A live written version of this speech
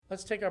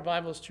Let's take our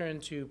Bibles,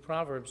 turn to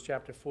Proverbs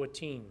chapter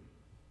 14.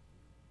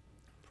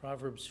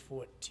 Proverbs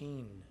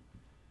 14.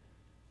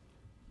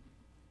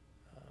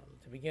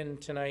 To begin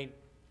tonight,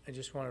 I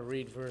just want to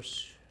read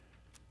verse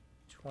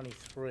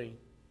 23.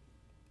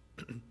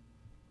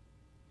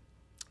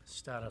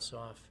 Start us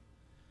off.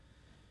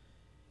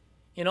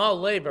 In all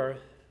labor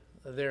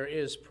there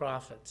is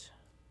profit,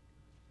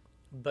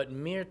 but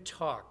mere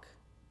talk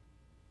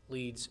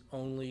leads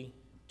only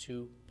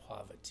to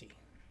poverty.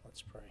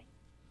 Let's pray.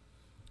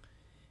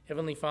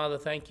 Heavenly Father,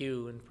 thank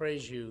you and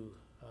praise you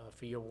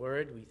for your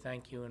word. We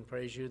thank you and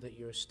praise you that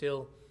you're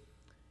still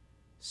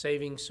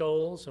saving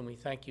souls, and we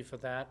thank you for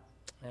that.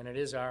 And it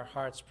is our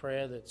heart's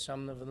prayer that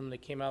some of them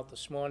that came out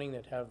this morning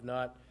that have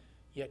not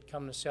yet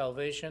come to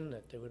salvation,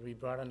 that they would be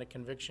brought under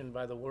conviction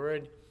by the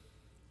word,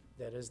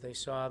 that as they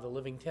saw the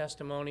living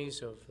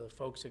testimonies of the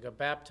folks that got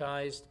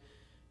baptized,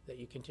 that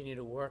you continue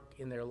to work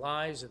in their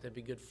lives, that there'd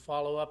be good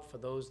follow-up for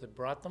those that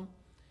brought them.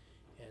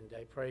 And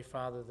I pray,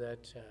 Father,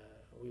 that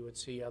we would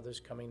see others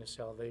coming to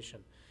salvation.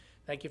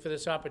 Thank you for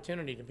this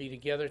opportunity to be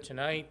together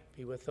tonight,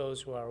 be with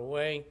those who are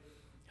away.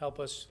 Help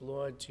us,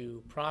 Lord,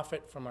 to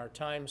profit from our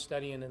time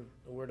studying in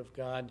the Word of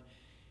God,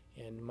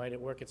 and might it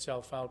work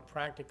itself out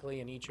practically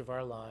in each of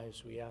our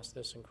lives. We ask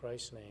this in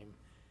Christ's name.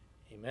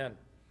 Amen.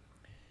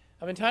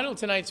 I've entitled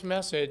tonight's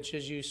message,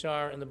 as you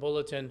saw in the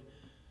bulletin,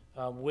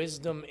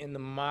 Wisdom in the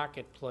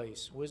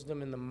Marketplace.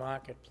 Wisdom in the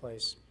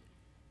Marketplace.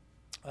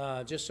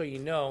 Just so you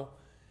know,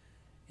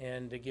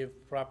 and to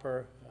give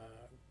proper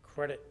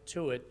credit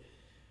to it,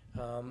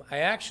 I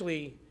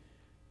actually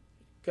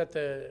took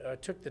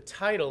the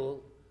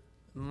title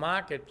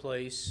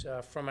Marketplace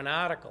from an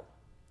article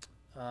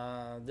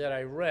that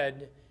I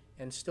read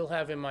and still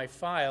have in my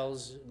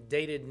files,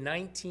 dated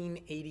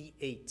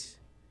 1988.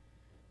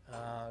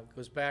 It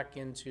goes back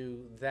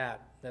into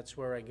that. That's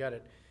where I got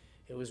it.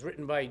 It was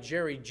written by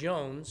Jerry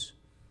Jones,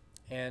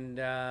 and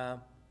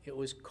it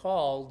was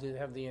called, to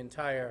have the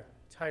entire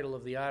title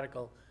of the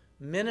article,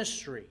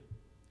 Ministry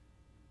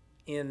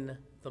in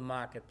the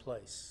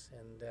Marketplace.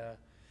 And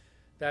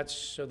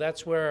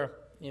that's where,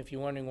 if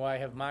you're wondering why I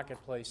have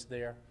Marketplace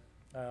there,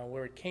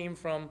 where it came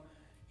from.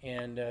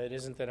 And it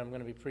isn't that I'm going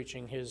to be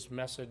preaching his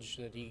message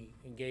that he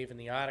gave in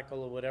the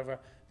article or whatever.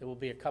 There will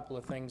be a couple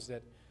of things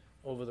that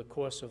over the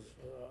course of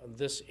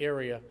this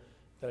area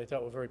that I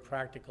thought were very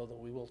practical that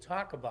we will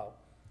talk about.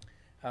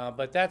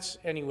 But that's,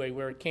 anyway,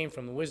 where it came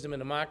from, the wisdom in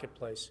the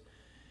marketplace.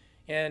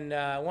 And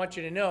I want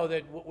you to know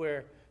that what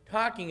we're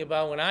talking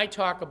about, when I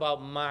talk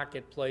about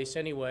marketplace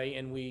anyway,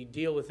 and we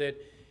deal with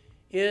it,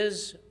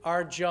 is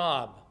our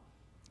job,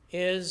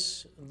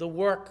 is the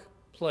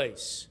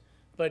workplace.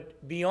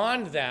 But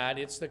beyond that,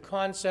 it's the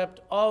concept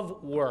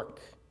of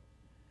work.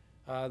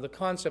 The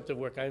concept of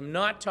work. I'm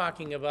not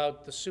talking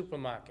about the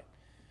supermarket.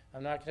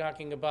 I'm not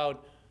talking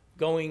about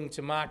going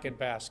to Market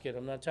Basket.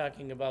 I'm not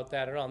talking about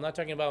that at all. I'm not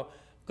talking about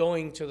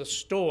going to the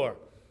store.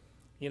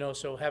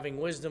 So having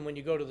wisdom when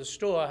you go to the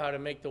store, how to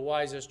make the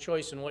wisest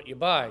choice in what you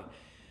buy.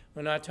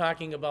 We're not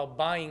talking about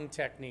buying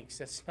techniques.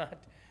 That's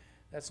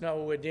not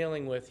what we're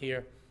dealing with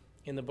here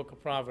in the book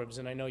of Proverbs,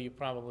 and I know you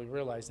probably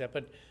realize that.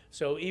 But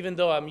so even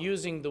though I'm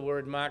using the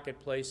word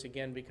marketplace,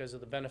 again, because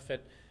of the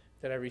benefit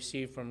that I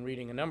received from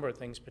reading a number of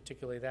things,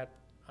 particularly that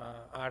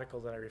article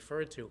that I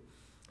referred to,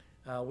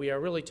 we are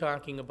really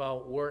talking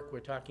about work.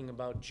 We're talking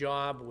about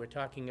job. We're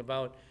talking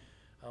about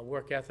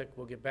work ethic.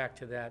 We'll get back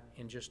to that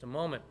in just a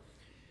moment.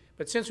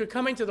 But since we're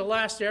coming to the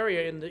last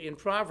area in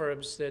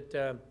Proverbs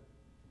that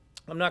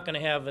I'm not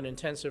going to have an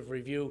intensive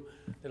review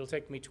that'll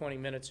take me 20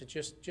 minutes.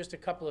 It's just a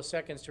couple of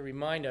seconds to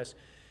remind us.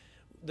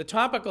 The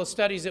topical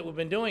studies that we've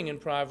been doing in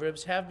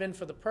Proverbs have been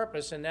for the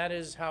purpose, and that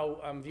is how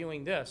I'm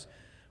viewing this,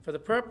 for the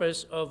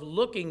purpose of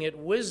looking at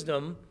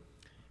wisdom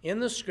in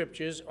the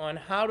Scriptures on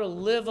how to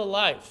live a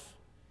life.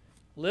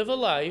 Live a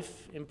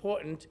life,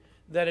 important,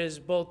 that is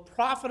both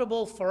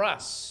profitable for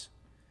us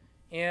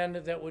and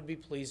that would be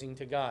pleasing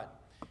to God.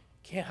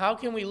 How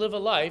can we live a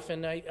life,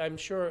 and I'm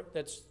sure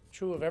that's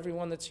true of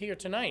everyone that's here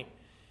tonight,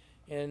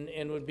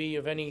 and would be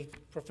of any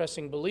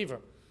professing believer,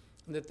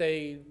 that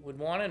they would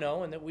want to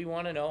know, and that we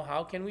want to know,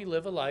 how can we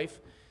live a life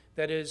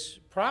that is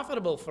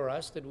profitable for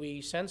us, that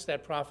we sense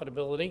that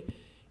profitability,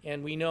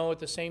 and we know at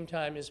the same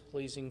time is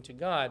pleasing to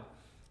God.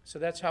 So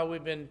that's how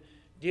we've been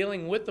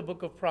dealing with the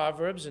book of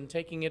Proverbs and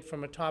taking it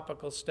from a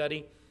topical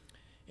study.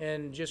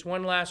 And just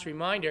one last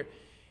reminder,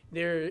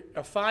 there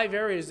are 5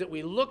 areas that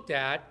we looked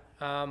at,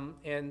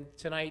 and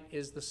tonight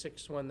is the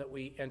 6th one that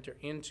we enter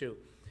into.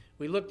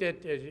 We looked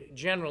at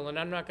general, and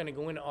I'm not going to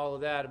go into all of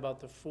that about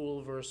the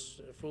fool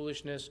versus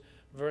foolishness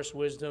versus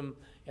wisdom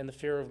and the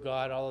fear of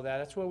God, all of that.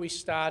 That's where we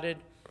started.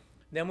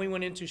 Then we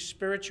went into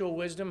spiritual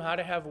wisdom, how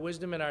to have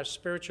wisdom in our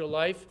spiritual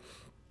life.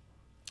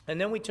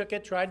 And then we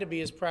tried to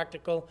be as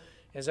practical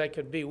as I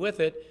could be with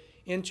it,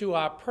 into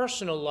our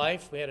personal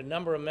life. We had a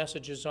number of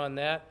messages on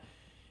that.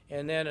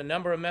 And then a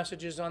number of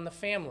messages on the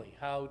family,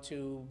 how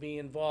to be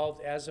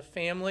involved as a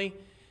family,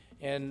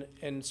 and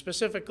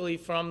specifically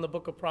from the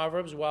book of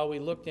Proverbs, while we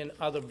looked in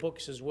other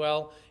books as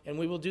well. And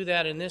we will do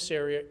that in this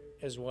area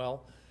as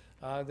well,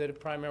 that it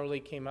primarily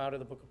came out of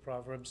the book of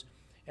Proverbs.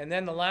 And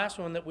then the last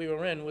one that we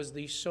were in was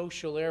the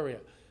social area,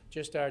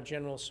 just our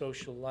general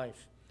social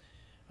life.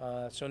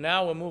 So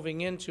now we're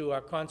moving into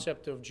our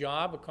concept of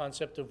job, a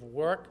concept of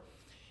work.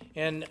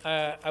 And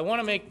I want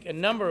to make a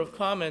number of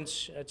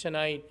comments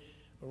tonight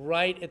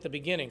right at the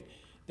beginning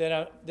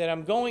that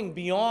I'm going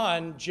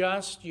beyond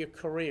just your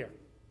career.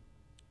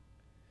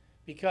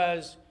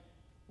 Because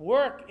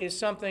work is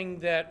something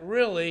that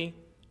really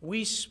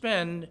we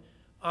spend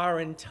our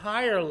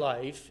entire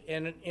life,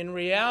 and in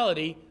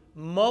reality,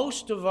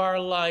 most of our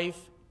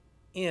life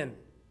in.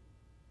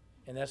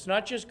 And that's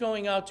not just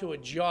going out to a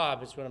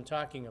job, it's what I'm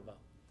talking about.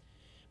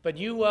 But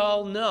you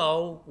all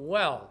know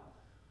well,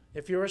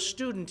 if you're a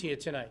student here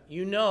tonight,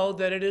 you know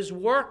that it is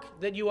work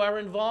that you are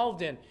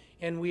involved in.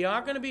 And we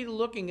are going to be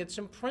looking at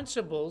some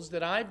principles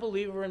that I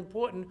believe are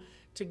important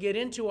to get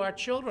into our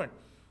children.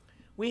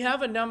 We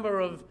have a number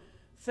of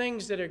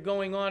things that are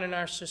going on in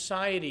our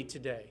society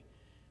today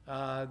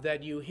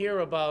that you hear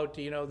about,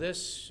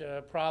 this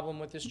problem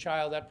with this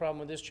child, that problem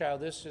with this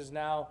child. This is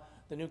now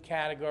the new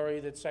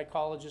category that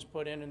psychologists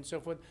put in and so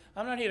forth.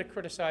 I'm not here to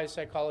criticize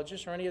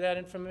psychologists or any of that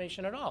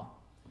information at all.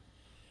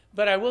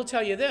 But I will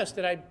tell you this,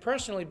 that I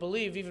personally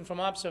believe, even from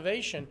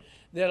observation,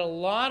 that a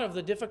lot of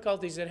the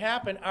difficulties that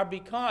happen are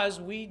because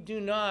we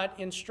do not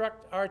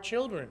instruct our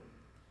children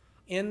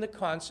in the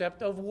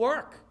concept of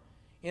work.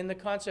 In the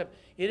concept,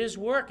 it is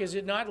work, is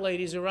it not,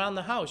 ladies, around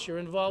the house? You're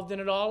involved in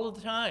it all of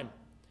the time.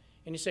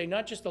 And you say,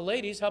 not just the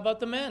ladies, how about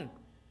the men?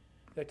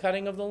 The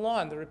cutting of the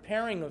lawn, the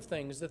repairing of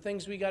things, the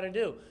things we got to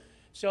do.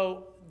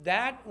 So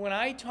that, when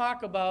I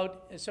talk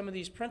about some of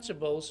these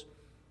principles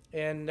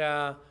and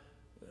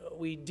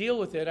we deal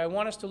with it, I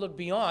want us to look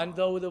beyond,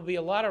 though there'll be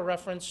a lot of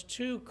reference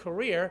to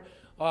career,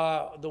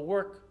 the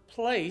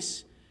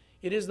workplace.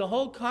 It is the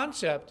whole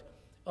concept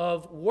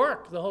of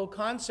work, the whole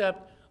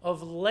concept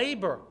of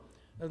labor,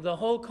 the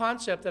whole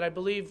concept that I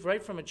believe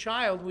right from a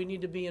child we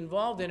need to be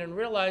involved in and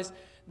realize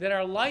that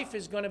our life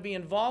is going to be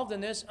involved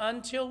in this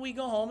until we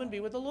go home and be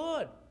with the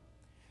Lord.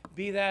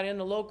 Be that in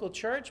the local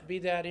church, be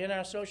that in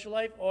our social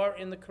life, or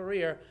in the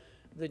career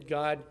that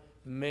God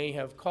may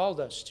have called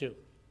us to.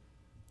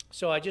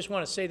 So I just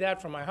want to say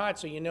that from my heart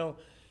so you know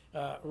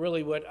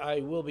really what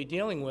I will be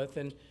dealing with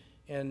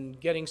and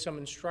getting some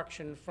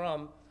instruction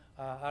from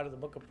out of the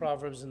book of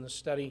Proverbs in the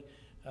study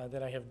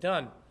that I have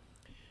done.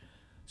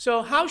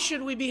 So how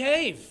should we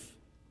behave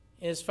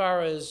as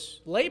far as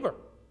labor?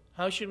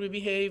 How should we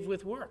behave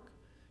with work?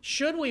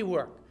 Should we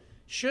work?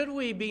 Should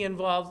we be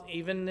involved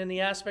even in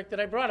the aspect that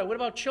I brought up? What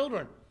about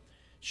children?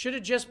 Should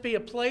it just be a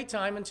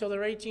playtime until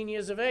they're 18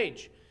 years of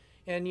age?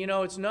 And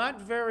it's not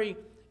very...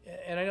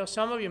 And I know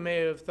some of you may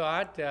have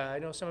thought, I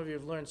know some of you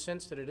have learned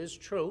since that it is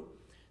true.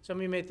 Some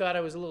of you may have thought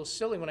I was a little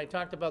silly when I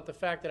talked about the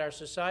fact that our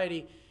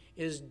society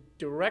is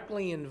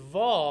directly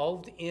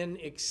involved in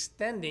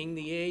extending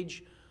the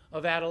age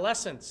of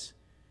adolescence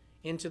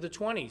into the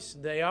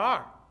 20s. They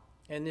are.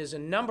 And there's a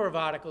number of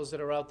articles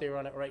that are out there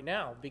on it right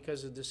now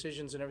because of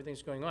decisions and everything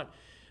that's going on.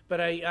 But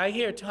I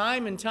hear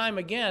time and time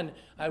again,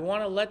 I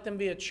want to let them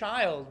be a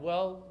child.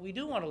 Well, we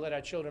do want to let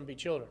our children be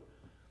children.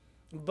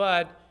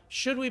 But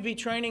should we be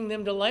training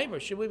them to labor?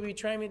 Should we be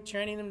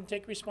training them to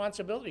take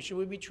responsibility? Should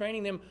we be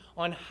training them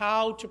on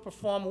how to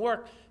perform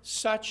work,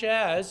 such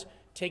as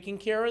taking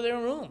care of their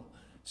room,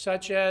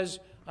 such as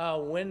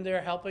when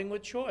they're helping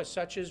with chores,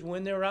 such as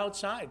when they're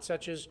outside,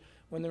 such as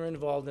when they're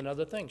involved in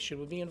other things? Should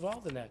we be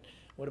involved in that?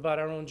 What about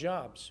our own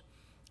jobs?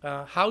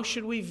 How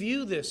should we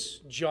view this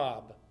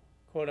job,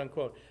 quote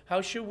unquote?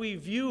 How should we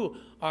view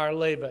our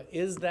labor?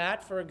 Is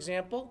that, for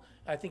example,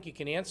 I think you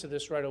can answer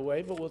this right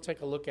away, but we'll take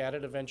a look at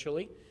it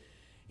eventually.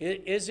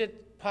 Is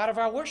it part of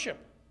our worship?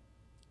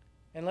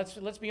 And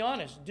let's be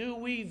honest. Do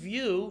we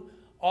view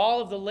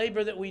all of the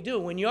labor that we do?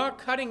 When you're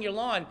cutting your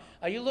lawn,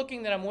 are you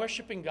looking that I'm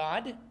worshiping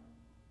God?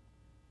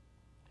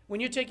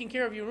 When you're taking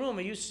care of your room,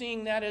 are you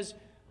seeing that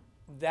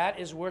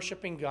is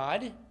worshiping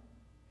God?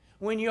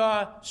 When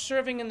you're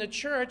serving in the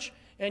church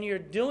and you're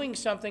doing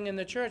something in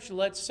the church,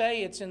 let's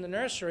say it's in the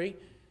nursery,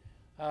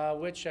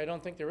 which I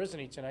don't think there is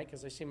any tonight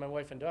because I see my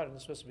wife and daughter, and they're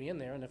supposed to be in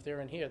there, and if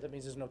they're in here, that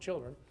means there's no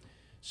children.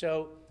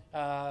 So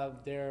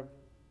they're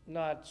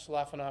not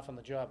sloughing off on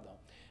the job, though.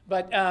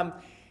 But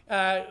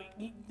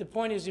the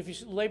point is, if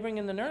you're laboring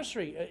in the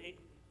nursery,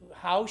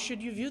 how should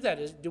you view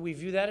that? Do we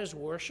view that as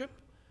worship?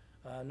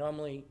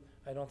 Normally,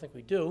 I don't think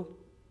we do.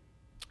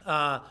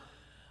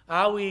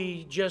 Are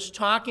we just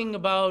talking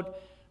about,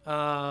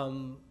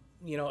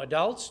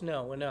 adults?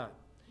 No, we're not.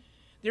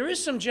 There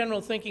is some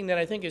general thinking that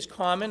I think is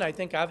common. I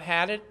think I've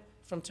had it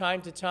from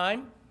time to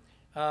time,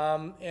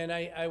 and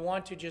I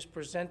want to just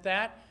present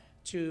that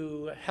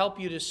to help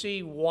you to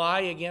see why,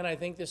 again, I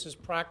think this is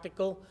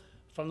practical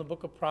from the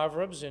book of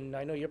Proverbs. And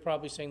I know you're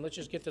probably saying, let's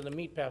just get to the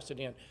meat, Pastor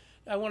Dan.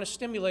 I want to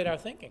stimulate our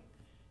thinking,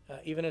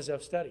 even as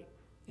I've studied,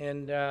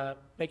 and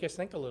make us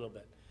think a little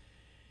bit.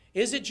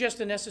 Is it just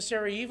a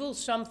necessary evil?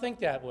 Some think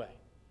that way.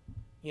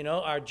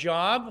 Our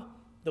job,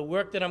 the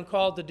work that I'm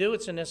called to do,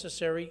 it's a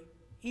necessary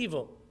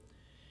evil.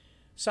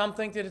 Some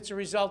think that it's a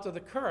result of the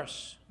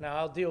curse. Now,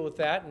 I'll deal with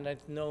that, and I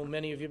know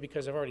many of you,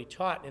 because I've already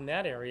taught in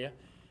that area,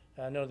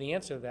 know the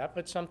answer to that,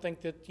 but some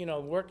think that,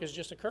 work is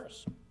just a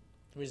curse,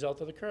 the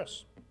result of the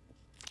curse.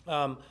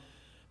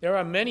 There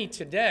are many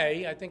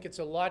today. I think it's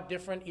a lot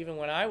different even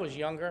when I was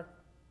younger.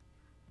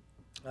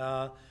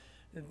 Much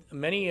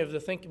of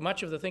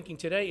the thinking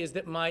today is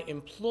that my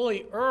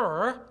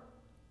employer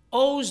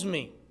owes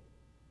me.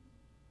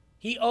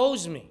 He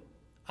owes me.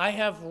 I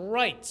have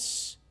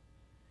rights.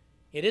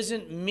 It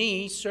isn't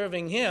me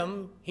serving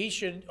him. He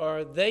should,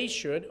 or they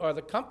should, or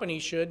the company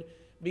should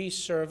be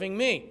serving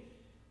me.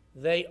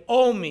 They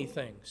owe me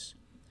things.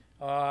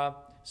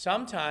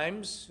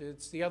 Sometimes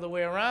it's the other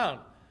way around.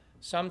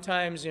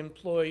 Sometimes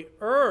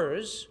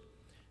employers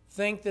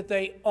think that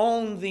they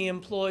own the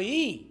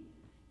employee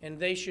and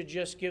they should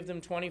just give them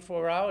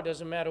 24 hours,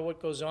 doesn't matter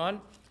what goes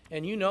on.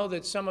 And you know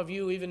that some of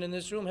you, even in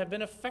this room, have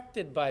been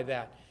affected by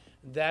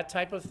that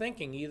type of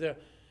thinking. Either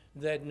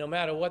that no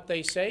matter what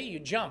they say, you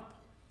jump.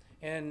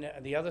 And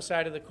the other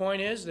side of the coin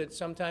is that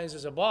sometimes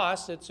as a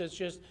boss, it's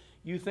just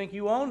you think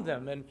you own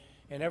them and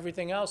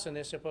everything else, and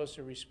they're supposed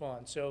to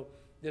respond. So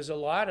there's a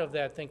lot of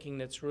that thinking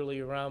that's really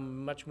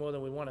around, much more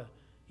than we want to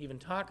even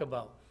talk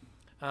about.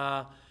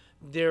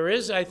 There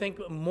is, I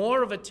think,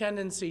 more of a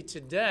tendency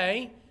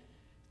today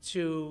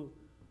to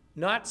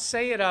not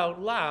say it out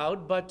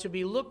loud, but to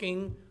be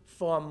looking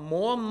for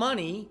more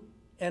money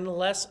and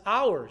less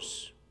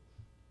hours.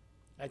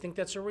 I think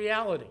that's a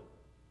reality.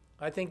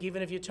 I think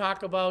even if you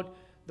talk about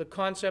the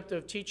concept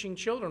of teaching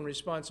children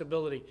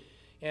responsibility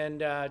and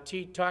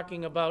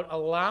talking about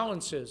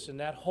allowances and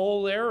that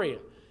whole area,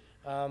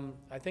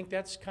 I think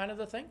that's kind of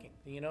the thinking,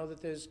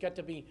 that there's got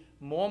to be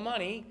more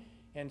money,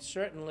 and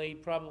certainly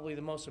probably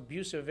the most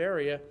abusive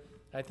area,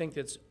 I think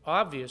that's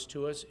obvious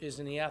to us, is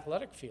in the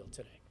athletic field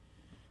today.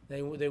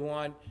 They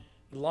want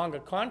longer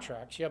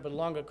contracts, but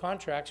longer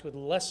contracts with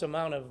less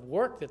amount of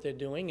work that they're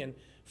doing and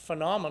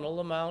phenomenal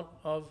amount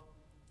of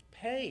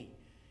pay.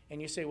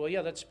 And you say, well,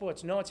 yeah, that's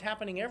sports. No, it's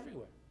happening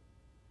everywhere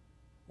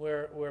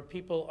where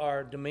people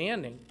are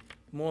demanding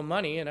more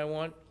money and I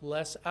want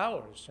less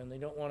hours, and they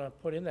don't want to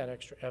put in that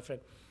extra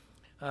effort.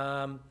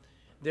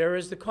 There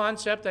is the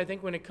concept, I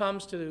think, when it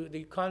comes to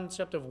the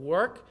concept of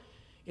work,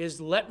 is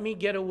let me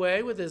get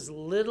away with as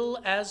little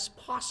as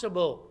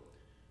possible.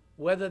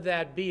 Whether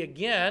that be,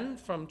 again,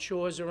 from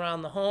chores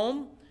around the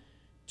home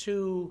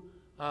to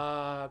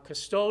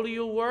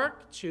custodial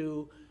work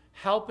to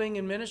helping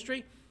in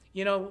ministry.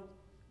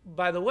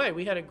 By the way,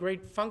 we had a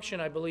great function,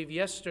 I believe,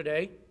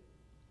 yesterday.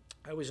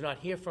 I was not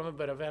here from it,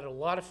 but I've had a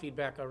lot of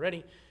feedback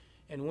already.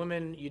 And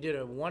women, you did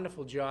a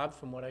wonderful job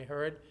from what I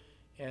heard,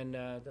 and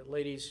the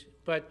ladies.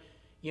 But,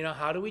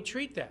 how do we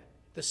treat that?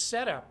 The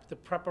setup, the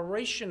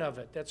preparation of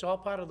it, that's all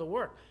part of the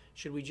work.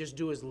 Should we just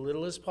do as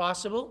little as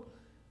possible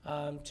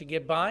to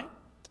get by?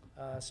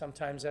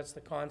 Sometimes that's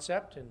the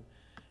concept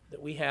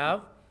that we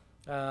have.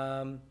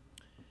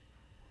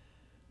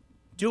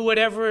 Do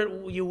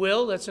whatever you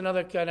will. That's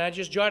another, and I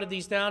just jotted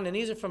these down, and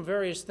these are from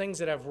various things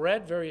that I've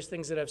read, various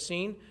things that I've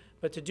seen.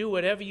 But to do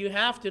whatever you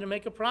have to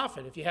make a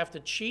profit. If you have to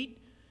cheat,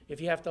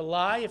 if you have to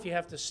lie, if you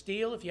have to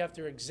steal, if you have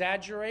to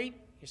exaggerate,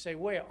 you say,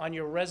 where? On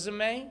your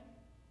resume?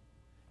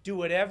 Do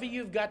whatever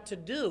you've got to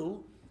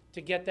do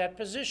to get that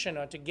position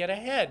or to get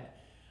ahead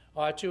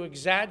or to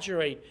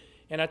exaggerate.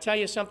 And I'll tell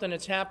you something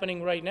that's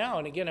happening right now,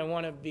 and again, I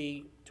want to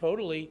be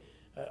totally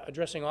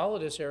addressing all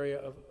of this area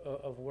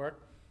of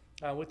work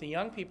with the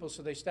young people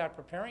so they start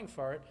preparing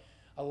for it.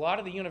 A lot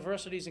of the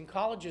universities and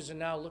colleges are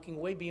now looking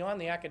way beyond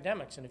the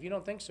academics, and if you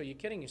don't think so, you're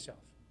kidding yourself.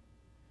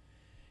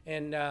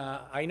 And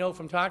I know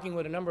from talking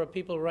with a number of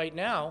people right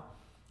now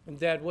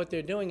that what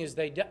they're doing is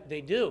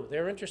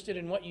they're interested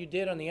in what you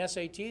did on the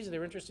SATs,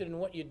 they're interested in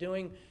what you're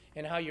doing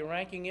and how your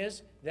ranking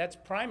is. That's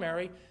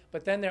primary,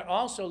 but then they're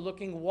also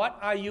looking, what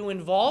are you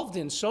involved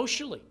in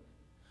socially?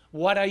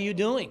 What are you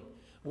doing?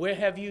 Where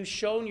have you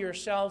shown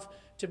yourself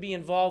to be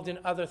involved in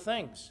other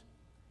things?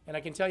 And I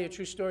can tell you a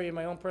true story in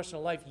my own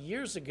personal life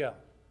years ago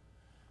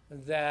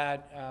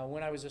that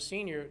when I was a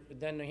senior,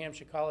 then New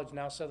Hampshire College,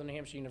 now Southern New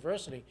Hampshire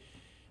University,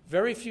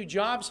 very few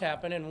jobs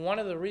happened, and one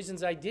of the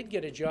reasons I did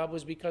get a job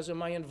was because of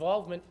my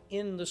involvement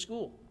in the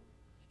school.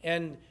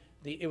 And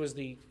it was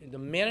the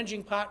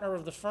managing partner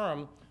of the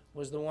firm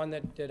was the one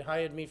that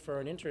hired me for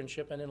an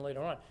internship and then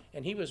later on.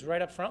 And he was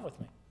right up front with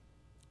me.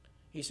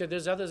 He said,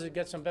 there's others that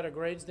get some better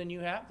grades than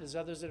you have. There's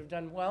others that have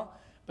done well.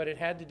 But it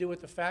had to do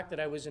with the fact that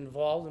I was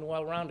involved and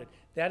well-rounded.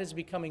 That is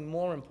becoming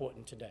more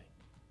important today.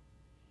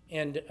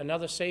 And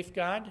another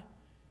safeguard,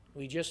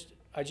 I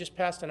just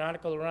passed an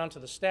article around to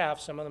the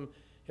staff. Some of them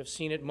have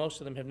seen it.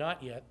 Most of them have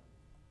not yet.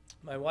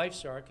 My wife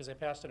saw it because I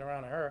passed it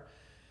around to her.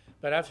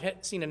 But I've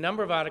seen a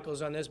number of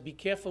articles on this. Be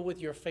careful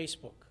with your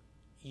Facebook,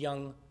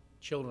 young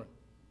children.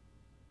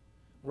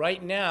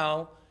 Right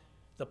now,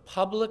 the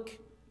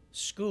public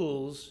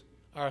schools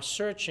are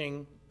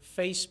searching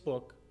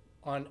Facebook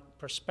on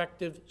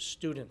prospective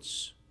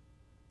students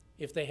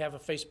if they have a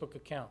Facebook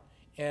account.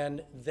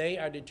 And they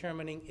are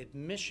determining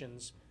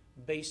admissions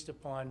based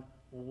upon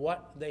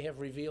what they have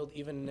revealed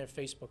even in their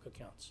Facebook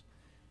accounts.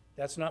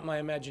 That's not my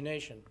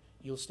imagination.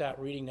 You'll start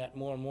reading that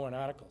more and more in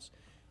articles.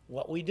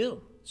 What we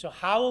do. So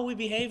how are we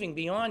behaving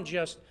beyond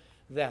just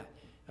that?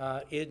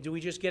 Do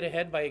we just get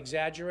ahead by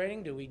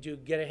exaggerating? Do we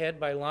get ahead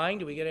by lying?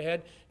 Do we get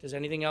ahead? Does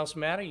anything else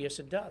matter? Yes,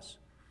 it does.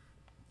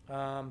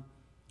 The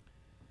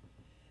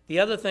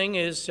other thing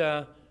is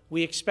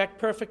we expect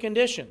perfect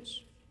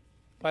conditions.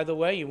 By the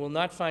way, you will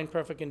not find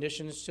perfect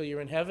conditions till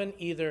you're in heaven,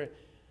 either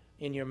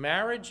in your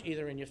marriage,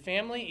 either in your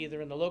family,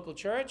 either in the local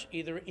church,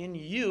 either in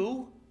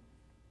you,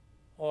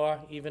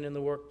 or even in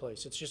the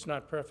workplace. It's just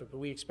not perfect, but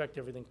we expect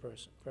everything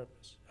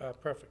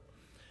perfect.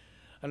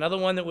 Another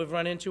one that we've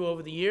run into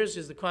over the years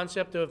is the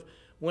concept of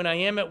when I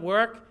am at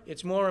work,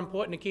 it's more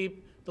important to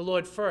keep the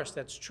Lord first.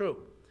 That's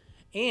true.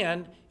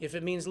 And if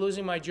it means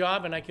losing my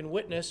job and I can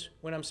witness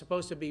when I'm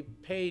supposed to be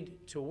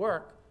paid to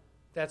work,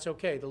 that's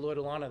okay. The Lord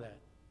will honor that.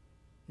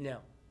 No.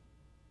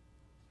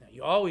 Now,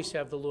 you always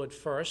have the Lord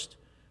first,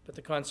 but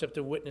the concept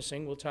of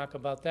witnessing, we'll talk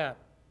about that.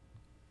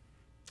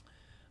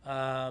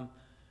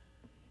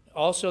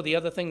 Also, the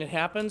other thing that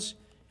happens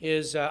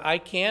is I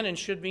can and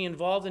should be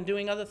involved in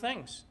doing other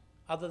things,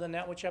 other than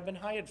that which I've been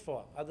hired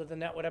for, other than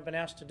that what I've been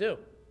asked to do.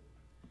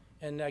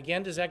 And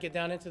again, does that get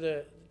down into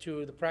the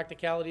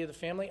practicality of the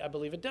family? I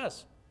believe it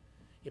does.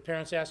 Your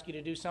parents ask you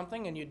to do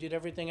something and you did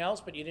everything else,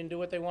 but you didn't do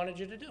what they wanted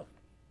you to do.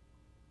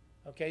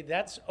 Okay,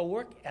 that's a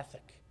work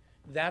ethic.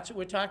 That's what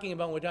we're talking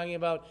about. We're talking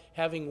about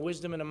having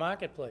wisdom in a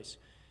marketplace.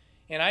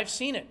 And I've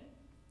seen it.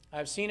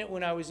 I've seen it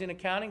when I was in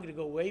accounting, to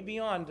go way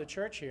beyond the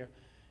church here.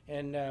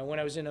 And when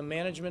I was in a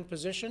management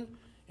position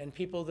and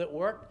people that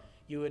worked,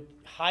 you would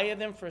hire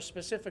them for a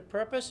specific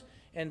purpose,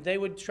 and they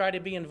would try to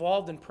be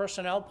involved in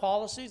personnel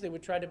policies. They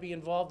would try to be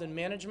involved in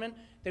management.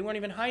 They weren't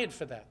even hired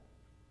for that.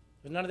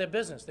 It was none of their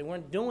business. They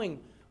weren't doing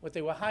what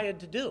they were hired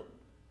to do.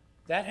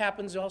 That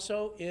happens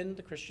also in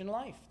the Christian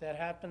life. That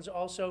happens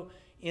also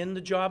in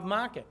the job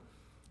market,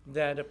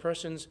 that a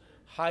person's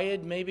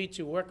hired maybe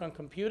to work on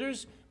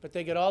computers, but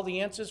they get all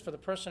the answers for the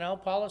personnel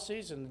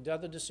policies and the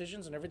other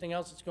decisions and everything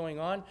else that's going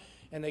on,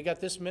 and they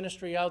got this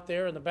ministry out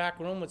there in the back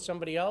room with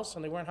somebody else,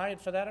 and they weren't hired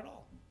for that at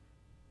all.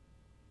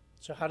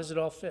 So how does it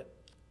all fit?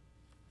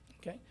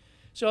 Okay?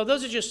 So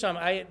those are just some.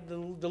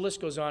 The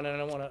list goes on, and I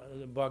don't want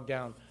to bog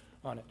down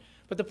on it.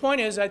 But the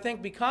point is, I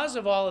think because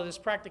of all of this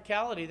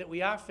practicality that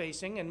we are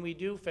facing, and we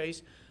do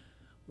face,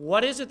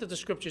 what is it that the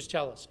Scriptures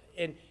tell us?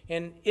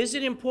 And is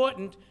it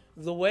important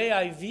the way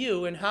I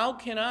view, and how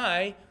can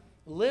I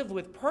live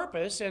with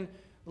purpose and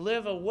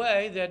live a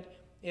way that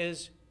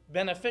is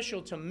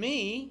beneficial to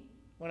me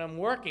when I'm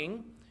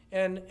working,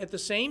 and at the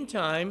same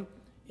time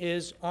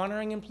is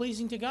honoring and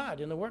pleasing to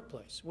God in the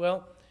workplace?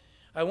 Well,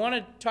 I want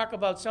to talk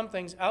about some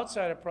things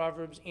outside of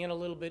Proverbs and a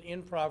little bit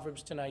in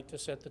Proverbs tonight to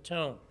set the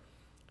tone.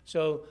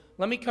 So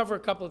let me cover a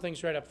couple of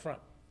things right up front.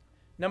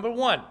 Number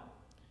one,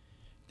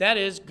 that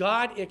is,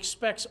 God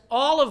expects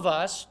all of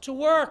us to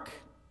work.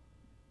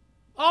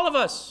 All of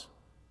us.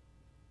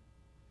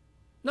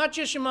 Not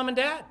just your mom and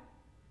dad.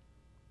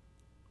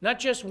 Not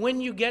just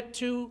when you get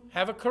to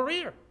have a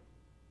career.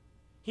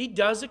 He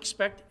does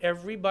expect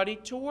everybody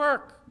to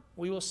work.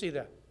 We will see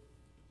that.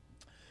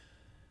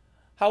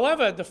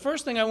 However, the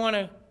first thing I want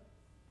to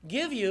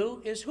give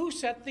you is who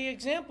set the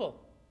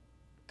example.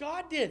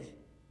 God did.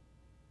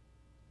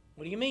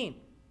 What do you mean?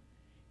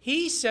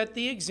 He set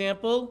the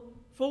example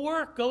for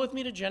work. Go with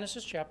me to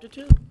Genesis chapter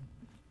 2.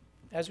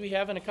 As we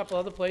have in a couple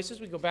other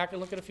places, we go back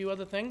and look at a few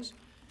other things.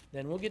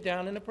 Then we'll get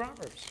down into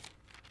Proverbs.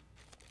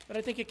 But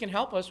I think it can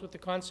help us with the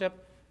concept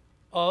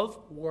of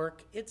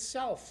work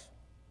itself.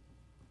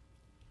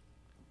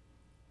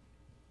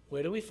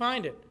 Where do we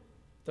find it?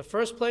 The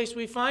first place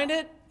we find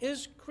it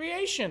is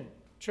creation.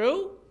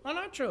 True or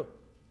not true?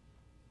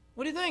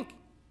 What do you think?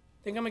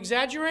 Think I'm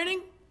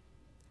exaggerating?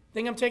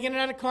 Think I'm taking it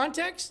out of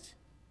context?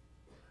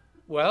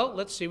 Well,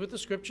 let's see what the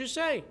Scriptures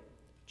say.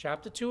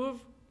 Chapter 2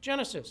 of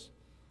Genesis.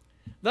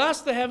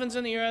 Thus the heavens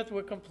and the earth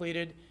were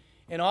completed,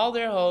 and all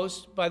their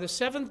hosts. By the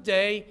seventh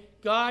day,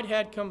 God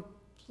had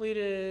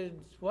completed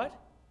what?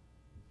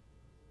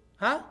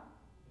 Huh?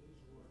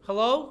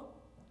 Hello?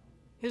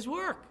 His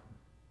work.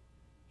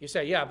 You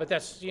say, yeah, but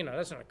that's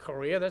not a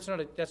career. That's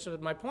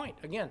not my point.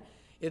 Again,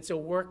 it's a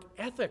work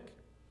ethic.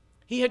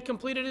 He had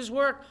completed his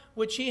work,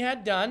 which he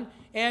had done,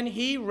 and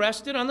he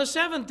rested on the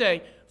seventh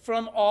day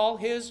from all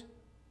his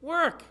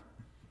work,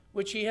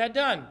 which he had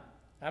done.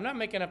 I'm not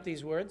making up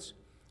these words.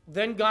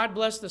 Then God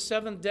blessed the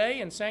seventh day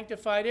and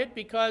sanctified it,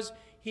 because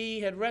he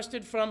had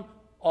rested from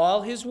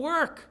all his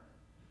work,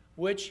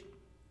 which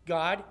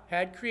God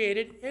had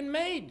created and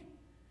made.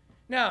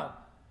 Now,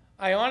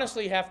 I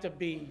honestly have to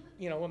be,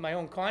 with my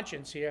own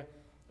conscience here.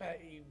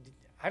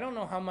 I don't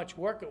know how much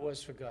work it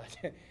was for God.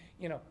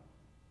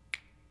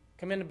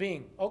 Come into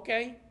being.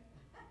 Okay.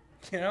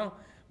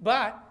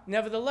 But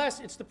nevertheless,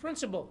 it's the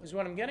principle is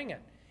what I'm getting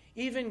at.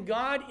 Even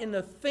God in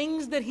the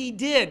things that he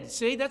did.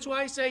 See, that's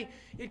why I say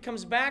it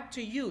comes back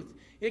to youth.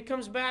 It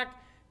comes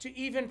back to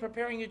even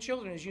preparing your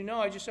children. As you know,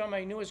 I just saw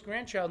my newest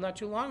grandchild not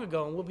too long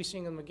ago, and we'll be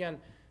seeing them again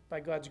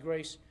by God's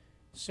grace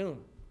soon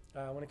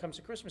when it comes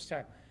to Christmas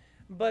time.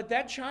 But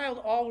that child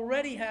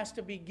already has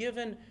to be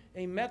given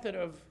a method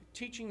of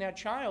teaching that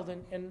child,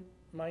 and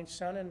my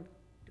son and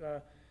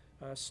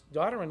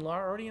daughter-in-law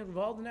are already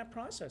involved in that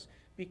process.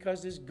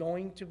 because there's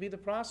going to be the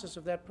process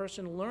of that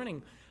person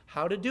learning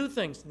how to do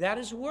things. That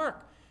is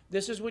work.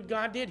 This is what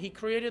God did. He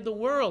created the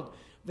world.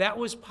 That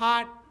was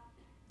part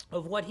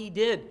of what he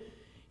did.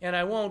 And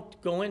I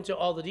won't go into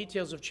all the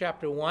details of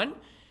chapter 1,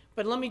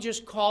 but let me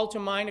just call to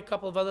mind a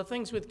couple of other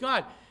things with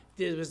God.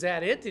 Was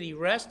that it? Did he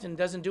rest and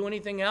doesn't do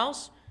anything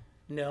else?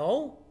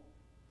 No.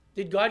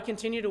 Did God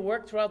continue to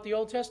work throughout the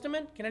Old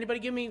Testament? Can anybody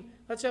give me,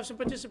 let's have some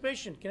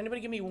participation. Can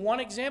anybody give me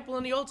one example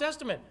in the Old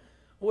Testament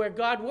where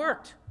God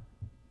worked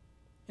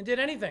and did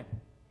anything?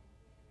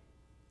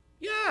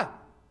 Yeah.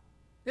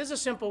 There's a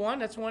simple one.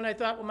 That's one I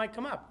thought might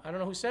come up. I don't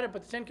know who said it,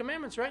 but the Ten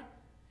Commandments, right?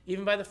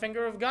 Even by the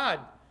finger of God,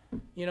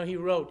 he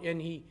wrote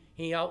and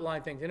he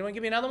outlined things. Anyone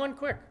give me another one?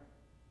 Quick.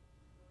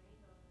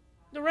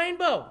 The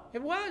rainbow.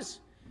 It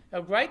was.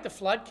 Right? The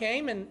flood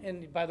came,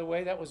 and by the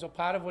way, that was a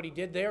part of what he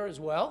did there as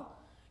well,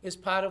 is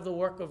part of the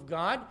work of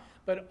God,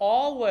 but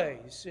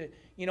always,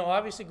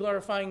 obviously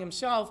glorifying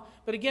himself,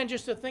 but again,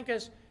 just to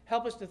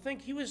help us to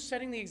think, he was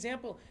setting the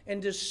example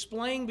and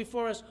displaying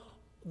before us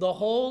the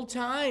whole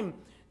time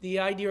the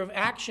idea of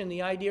action,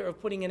 the idea of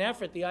putting in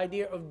effort, the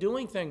idea of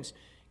doing things.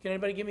 Can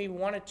anybody give me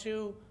one or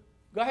two?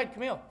 Go ahead,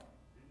 Camille.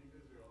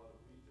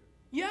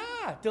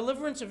 Yeah,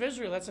 deliverance of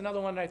Israel. That's another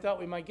one that I thought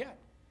we might get.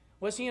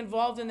 Was he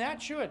involved in that?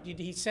 Sure. Did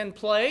he send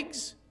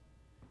plagues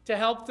to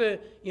help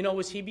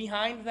was he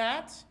behind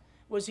that?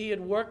 Was he at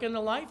work in the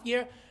life?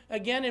 Yeah,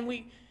 again,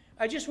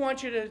 I just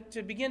want you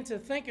to begin to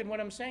think, and what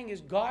I'm saying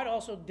is God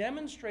also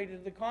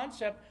demonstrated the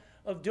concept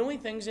of doing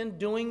things and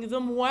doing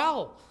them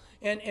well.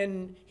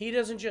 And he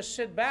doesn't just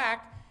sit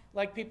back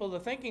like people are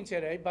thinking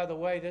today. By the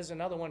way, there's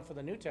another one for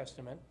the New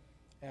Testament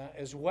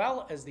as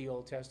well as the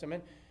Old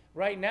Testament.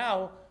 Right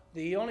now,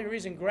 the only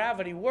reason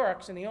gravity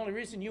works and the only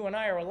reason you and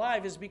I are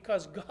alive is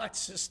because God's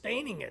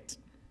sustaining it.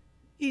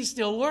 He's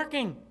still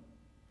working.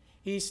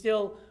 He's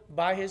still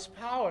by his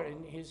power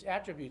and his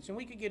attributes. And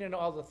we could get into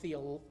all the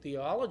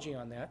theology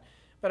on that,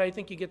 but I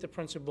think you get the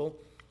principle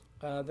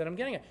that I'm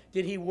getting at.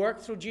 Did he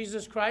work through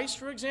Jesus Christ,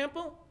 for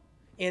example,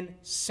 in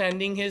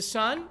sending his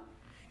son,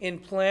 in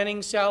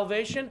planning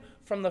salvation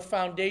from the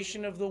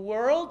foundation of the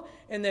world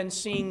and then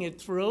seeing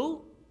it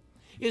through?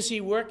 Is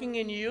he working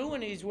in you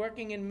and he's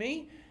working in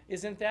me?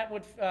 Isn't that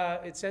what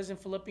it says in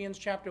Philippians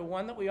chapter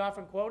 1 that we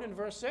often quote in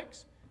verse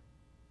 6?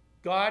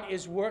 God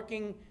is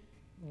working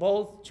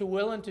both to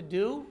will and to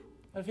do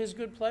of his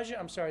good pleasure.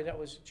 I'm sorry, that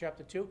was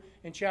chapter 2.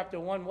 In chapter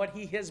 1, what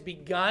he has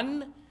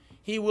begun,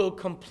 he will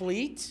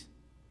complete.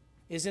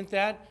 Isn't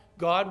that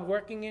God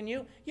working in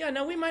you? Yeah,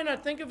 now we might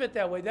not think of it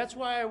that way. That's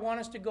why I want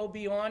us to go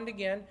beyond,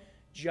 again,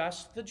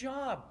 just the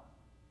job.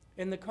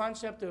 In the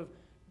concept of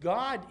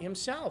God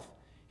himself.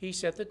 He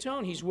set the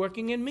tone. He's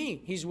working in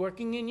me. He's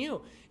working in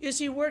you. Is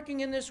he working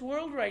in this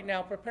world right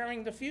now,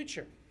 preparing the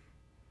future?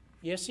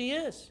 Yes, he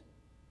is.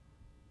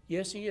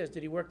 Yes, he is.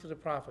 Did he work through the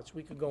prophets?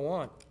 We could go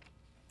on.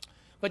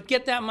 But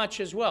get that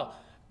much as well.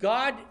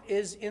 God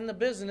is in the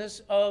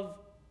business of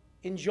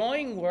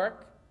enjoying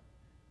work,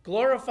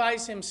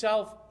 glorifies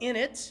himself in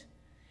it,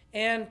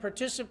 and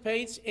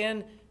participates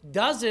and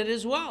does it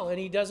as well. And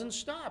he doesn't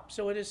stop.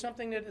 So it is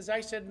something that, as I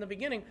said in the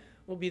beginning,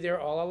 will be there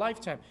all our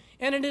lifetime.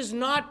 And it is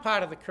not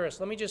part of the curse.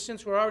 Let me just,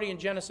 since we're already in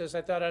Genesis,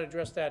 I thought I'd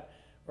address that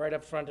right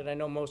up front, and I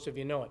know most of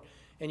you know it.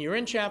 And you're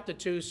in chapter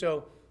 2,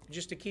 so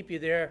just to keep you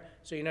there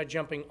so you're not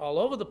jumping all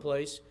over the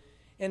place,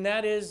 and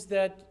that is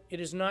that it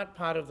is not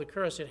part of the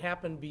curse. It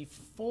happened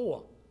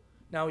before.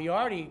 Now, you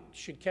already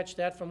should catch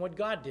that from what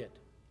God did.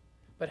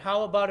 But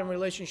how about in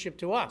relationship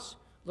to us?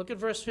 Look at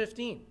verse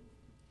 15.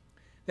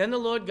 Then the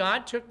Lord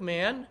God took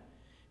man,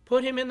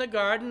 put him in the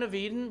Garden of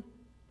Eden,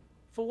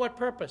 for what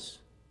purpose?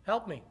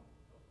 Help me.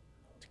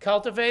 To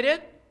cultivate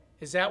it?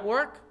 Is that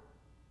work?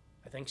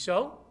 I think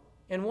so.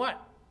 And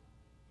what?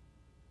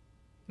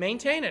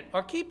 Maintain it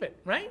or keep it,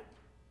 right?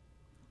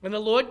 When the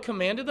Lord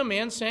commanded the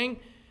man, saying,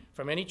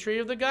 from any tree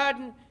of the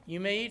garden you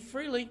may eat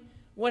freely,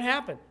 what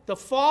happened? The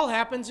fall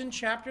happens in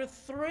chapter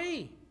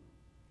 3.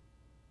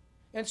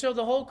 And so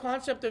the whole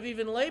concept of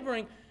even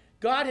laboring,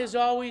 God has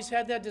always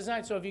had that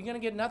design. So if you're going to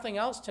get nothing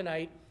else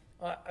tonight,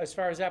 as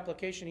far as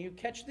application, you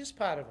catch this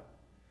part of it.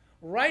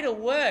 Right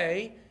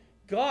away,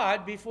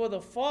 God, before the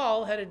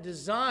fall, had a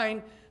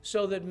design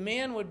so that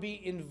man would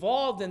be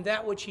involved in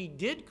that which he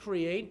did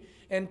create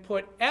and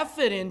put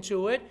effort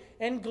into it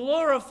and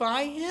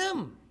glorify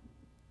him.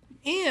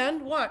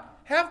 And what?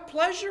 Have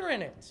pleasure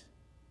in it.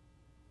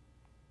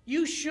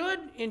 You should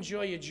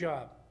enjoy your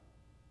job.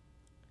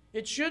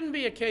 It shouldn't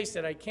be a case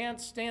that I can't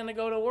stand to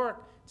go to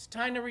work. It's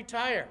time to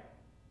retire.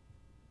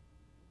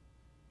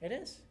 It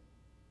is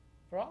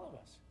for all of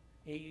us.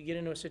 You get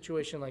into a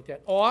situation like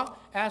that. Or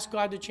ask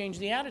God to change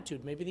the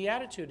attitude. Maybe the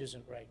attitude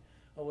isn't right,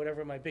 or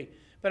whatever it might be.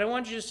 But I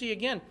want you to see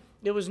again,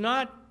 it was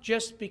not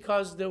just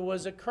because there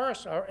was a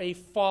curse or a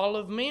fall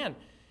of man.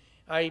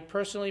 I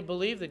personally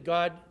believe that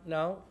God,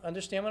 now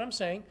understand what I'm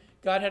saying,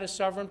 God had a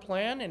sovereign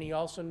plan, and he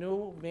also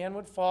knew man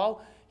would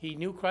fall. He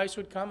knew Christ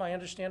would come. I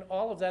understand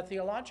all of that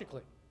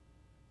theologically.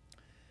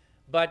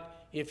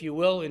 But if you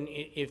will, and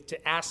if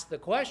to ask the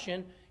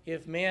question,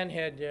 if man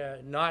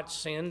had not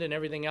sinned and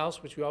everything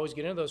else, which we always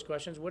get into those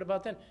questions, what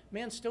about then?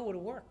 Man still would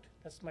have worked.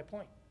 That's my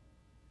point.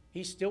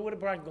 He still would have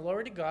brought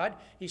glory to God.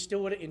 He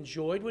still would have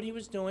enjoyed what he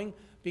was doing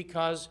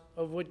because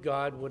of what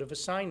God would have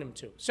assigned him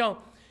to. So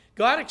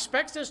God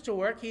expects us to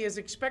work. He has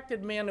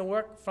expected man to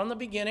work from the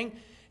beginning.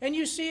 And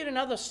you see it in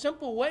other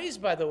simple ways,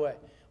 by the way.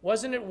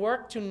 Wasn't it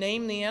work to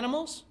name the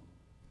animals?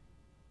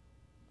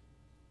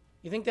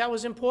 You think that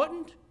was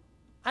important?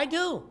 I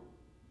do.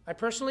 I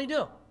personally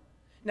do.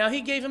 Now,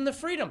 he gave him the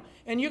freedom.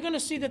 And you're going to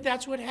see that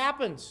that's what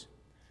happens.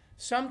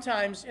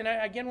 Sometimes, and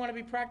I again want to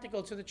be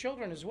practical to the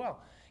children as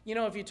well. You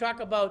know, if you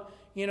talk about,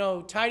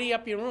 tidy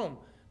up your room,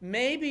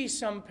 maybe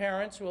some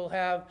parents will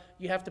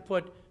you have to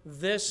put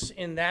this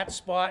in that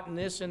spot, and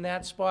this in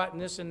that spot,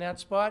 and this in that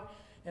spot.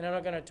 And I'm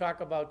not going to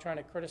talk about trying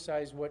to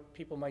criticize what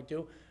people might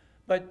do.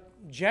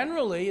 But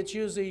generally, it's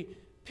usually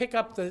pick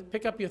up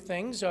your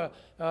things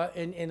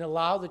and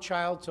allow the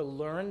child to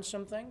learn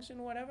some things and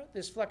whatever.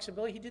 There's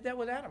flexibility. He did that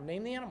with Adam.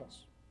 Name the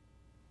animals.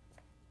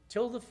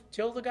 Till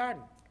the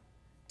garden.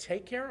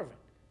 Take care of it.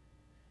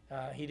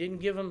 He didn't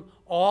give him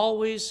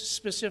always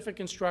specific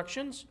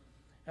instructions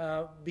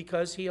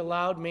because he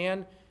allowed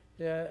man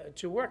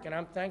to work. And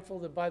I'm thankful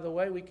that, by the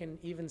way, we can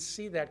even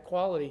see that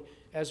quality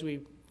as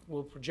we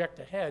will project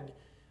ahead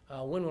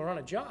when we're on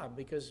a job,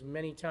 because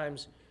many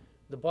times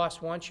the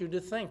boss wants you to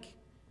think.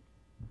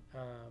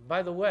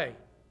 By the way,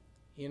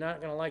 you're not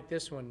going to like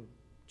this one,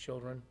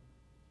 children.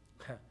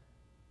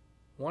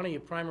 One of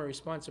your primary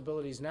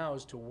responsibilities now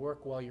is to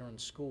work while you're in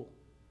school.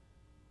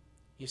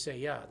 You say,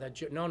 yeah,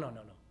 no.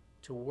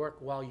 To work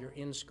while you're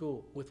in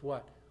school. With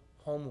what?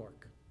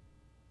 Homework.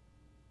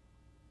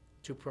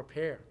 To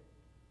prepare.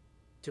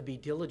 To be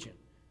diligent.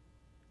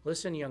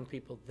 Listen, young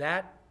people,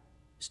 this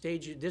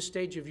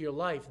stage of your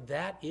life,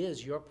 that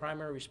is your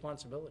primary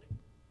responsibility.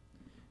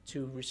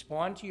 To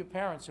respond to your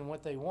parents and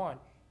what they want,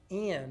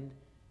 and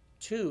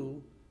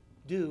to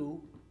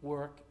do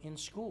work in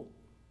school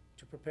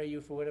to prepare you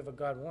for whatever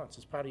God wants.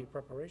 It's part of your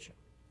preparation.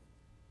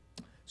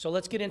 So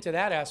let's get into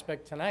that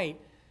aspect tonight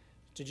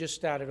to just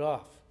start it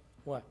off.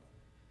 What?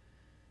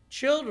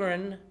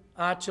 Children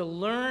are to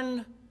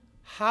learn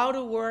how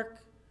to work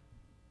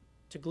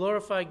to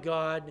glorify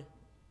God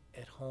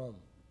at home.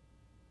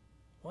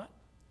 What?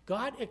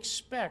 God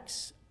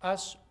expects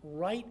us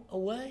right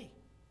away.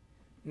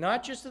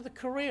 Not just at the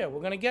career. We're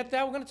going to get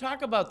that. We're going to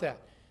talk about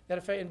that.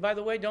 And by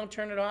the way, don't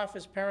turn it off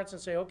as parents and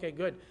say, okay,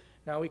 good.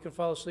 Now we can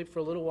fall asleep for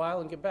a little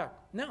while and get back.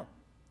 No.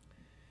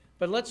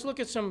 But let's look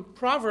at some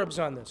Proverbs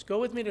on this. Go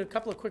with me to a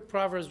couple of quick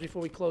Proverbs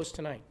before we close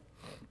tonight.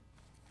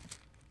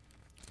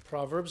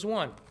 Proverbs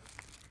 1.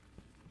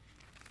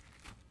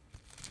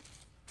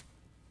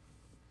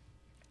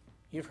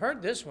 You've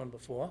heard this one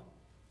before.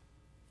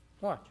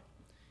 Watch.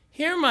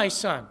 Hear, my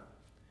son,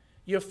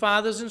 your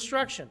father's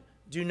instruction.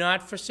 Do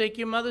not forsake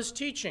your mother's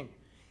teaching.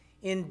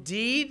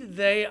 Indeed,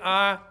 they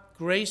are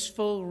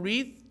graceful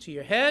wreath to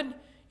your head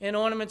and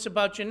ornaments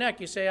about your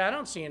neck. You say, I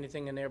don't see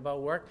anything in there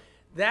about work.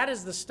 That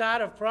is the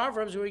start of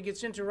Proverbs, where he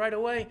gets into right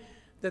away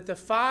that the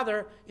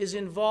father is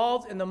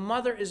involved and the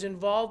mother is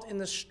involved in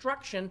the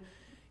instruction,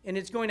 and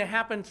it's going to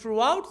happen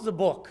throughout the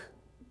book,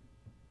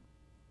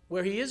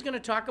 where he is going to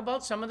talk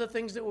about some of the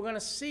things that we're going to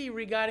see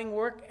regarding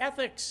work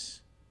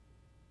ethics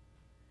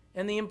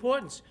and the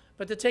importance.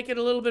 But to take it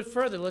a little bit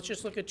further, let's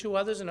just look at two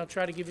others, and I'll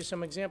try to give you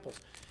some examples.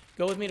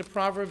 Go with me to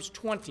Proverbs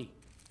 20.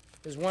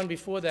 There's one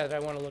before that I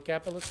want to look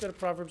at, but let's go to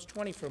Proverbs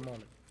 20 for a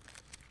moment.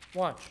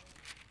 Watch.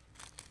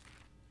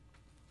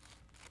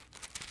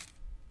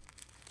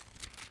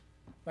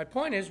 My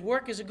point is,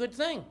 work is a good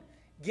thing.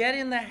 Get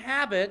in the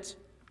habit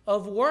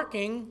of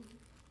working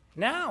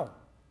now.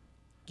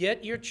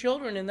 Get your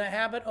children in the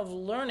habit of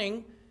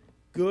learning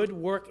good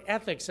work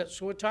ethics.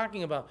 That's what we're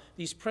talking about.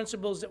 These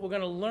principles that we're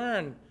going to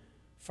learn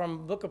from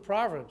the book of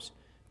Proverbs.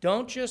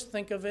 Don't just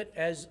think of it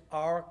as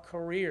our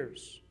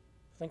careers.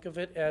 Think of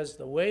it as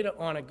the way to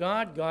honor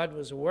God. God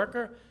was a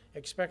worker,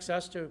 expects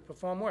us to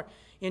perform work.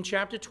 In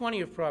chapter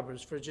 20 of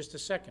Proverbs, for just a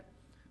second,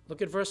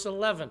 look at verse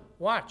 11.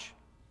 Watch.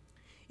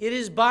 It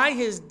is by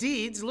his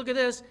deeds, look at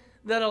this,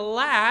 that a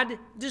lad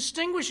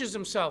distinguishes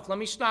himself. Let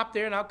me stop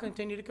there and I'll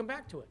continue to come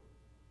back to it.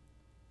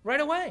 Right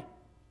away.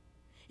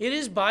 It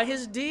is by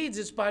his deeds.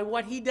 It's by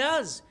what he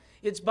does.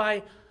 It's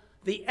by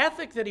the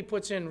ethic that he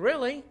puts in,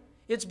 really.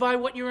 It's by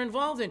what you're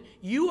involved in.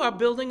 You are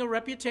building a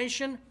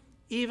reputation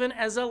even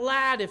as a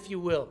lad, if you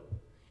will.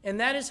 And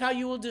that is how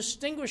you will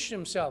distinguish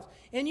himself.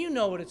 And you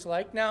know what it's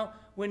like. Now,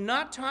 we're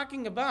not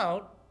talking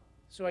about,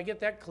 so I get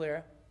that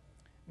clear,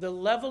 the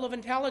level of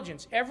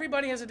intelligence.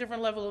 Everybody has a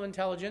different level of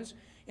intelligence,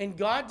 and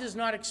God does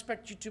not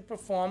expect you to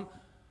perform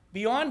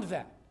beyond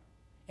that.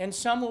 And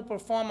some will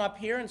perform up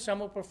here, and some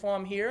will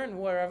perform here and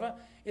wherever.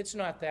 It's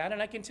not that.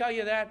 And I can tell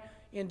you that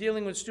in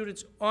dealing with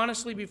students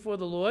honestly before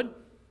the Lord.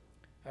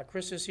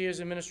 Chris is here as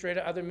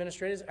administrator, other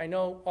administrators. I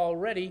know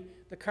already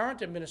the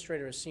current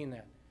administrator has seen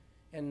that.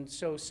 And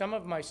so some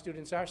of my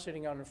students are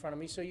sitting out in front of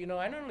me. So, I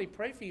not only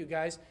pray for you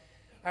guys,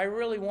 I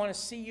really want to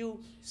see you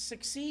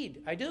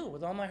succeed. I do,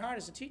 with all my heart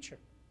as a teacher.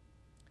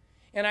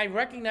 And I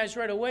recognize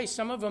right away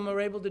some of them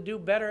are able to do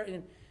better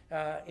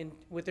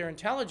with their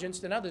intelligence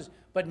than others,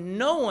 but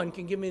no one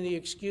can give me the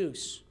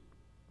excuse,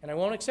 and I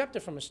won't accept it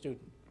from a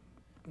student,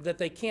 that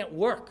they can't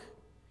work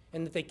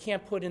and that they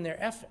can't put in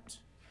their effort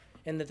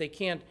and that they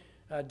can't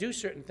do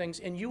certain things,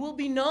 and you will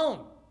be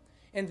known.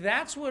 And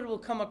that's what will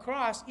come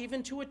across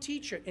even to a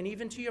teacher and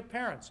even to your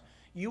parents.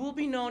 You will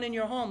be known in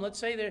your home. Let's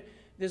say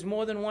there's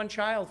more than one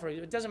child for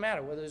you. It doesn't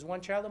matter whether there's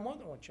one child or more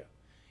than one child.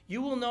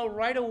 You will know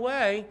right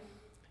away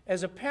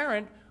as a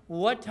parent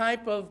what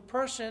type of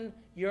person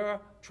you're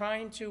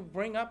trying to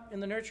bring up in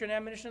the nurture and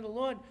admonition of the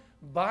Lord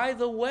by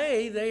the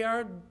way they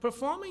are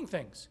performing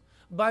things,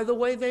 by the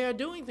way they are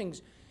doing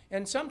things.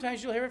 And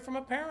sometimes you'll hear it from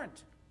a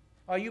parent.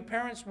 Or you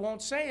parents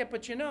won't say it,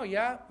 but you know,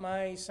 yeah,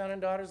 my son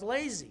and daughter's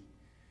lazy.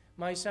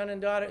 My son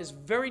and daughter is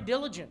very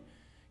diligent.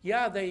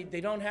 Yeah, they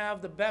don't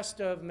have the best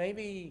of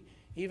maybe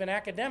even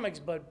academics,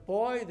 but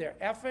boy, their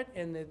effort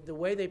and the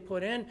way they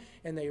put in,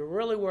 and they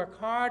really work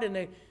hard,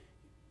 and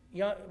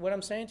what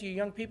I'm saying to you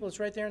young people, it's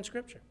right there in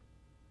Scripture.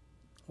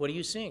 What are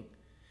you seeing?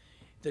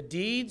 The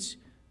deeds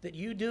that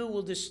you do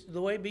will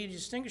the way you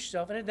distinguish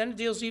yourself, and then it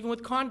deals even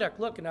with conduct.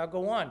 Look, and I'll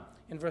go on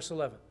in verse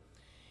 11.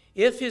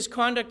 If his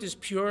conduct is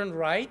pure and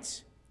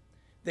right,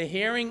 the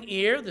hearing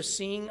ear, the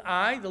seeing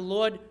eye, the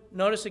Lord,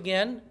 notice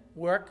again,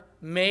 work,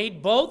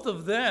 made both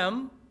of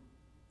them,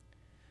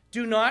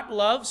 do not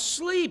love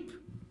sleep.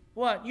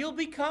 What? You'll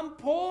become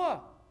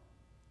poor.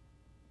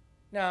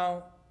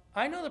 Now,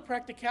 I know the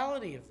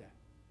practicality of that.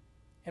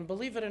 And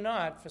believe it or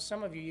not, for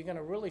some of you, you're going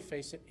to really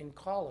face it in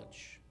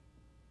college.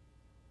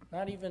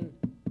 Not even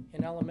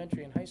in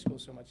elementary and high school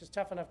so much. It's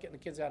tough enough getting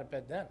the kids out of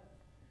bed then.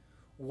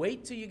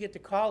 Wait till you get to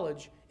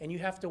college and you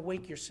have to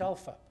wake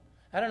yourself up.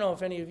 I don't know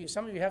if any of you,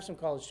 some of you have some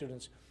college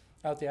students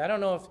out there. I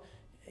don't know if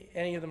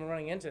any of them are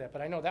running into that,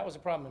 but I know that was a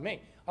problem with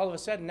me. All of a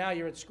sudden now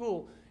you're at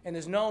school and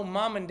there's no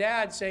mom and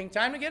dad saying,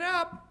 time to get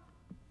up.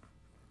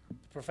 The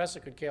professor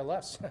could care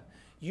less.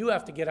 You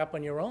have to get up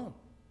on your own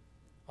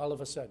all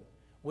of a sudden.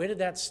 Where did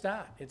that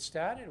start? It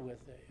started with,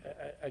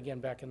 again,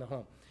 back in the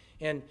home.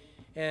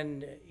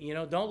 And you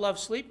know, don't love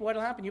sleep. What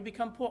will happen? You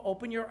become poor.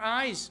 Open your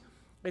eyes.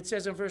 It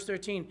says in verse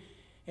 13,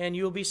 and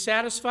you'll be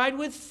satisfied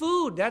with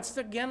food. That's,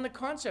 again, the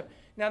concept.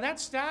 Now, that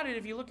started,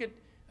 if you look at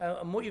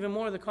even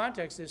more of the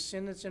context, there's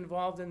sin that's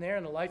involved in there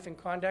and the life and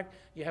conduct.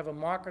 You have a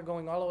marker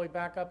going all the way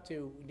back up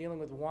to dealing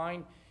with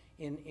wine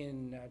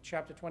in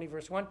chapter 20,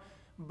 verse 1.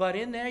 But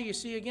in there, you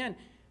see, again,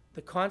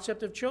 the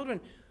concept of children.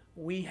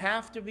 We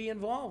have to be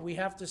involved. We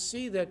have to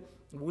see that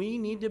we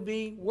need to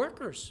be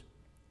workers.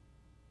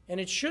 And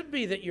it should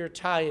be that you're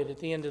tired at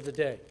the end of the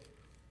day.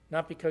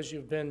 Not because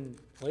you've been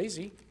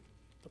lazy,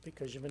 but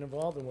because you've been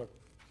involved in work.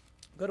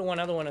 Go to one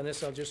other one on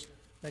this. I'll just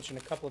mention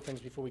a couple of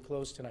things before we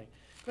close tonight.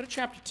 Go to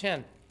chapter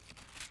 10.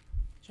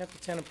 Chapter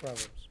 10 of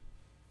Proverbs.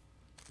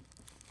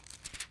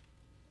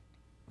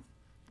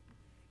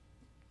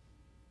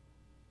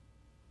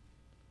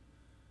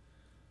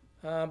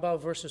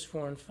 About verses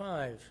 4 and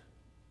 5.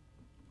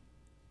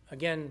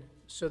 Again,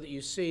 so that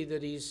you see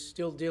that he's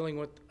still dealing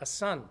with a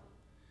son.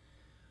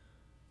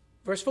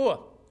 Verse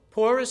 4,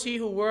 poor is he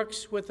who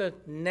works with a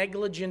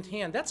negligent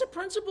hand. That's a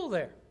principle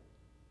there.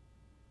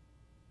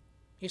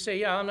 You say,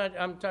 yeah, I'm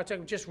not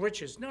talking just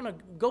riches. No,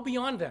 go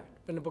beyond that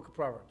in the book of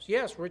Proverbs.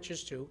 Yes,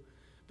 riches too.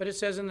 But it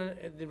says in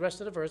the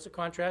rest of the verse, the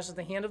contrast is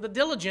the hand of the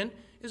diligent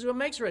is what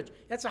makes rich.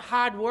 That's a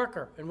hard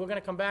worker. And we're going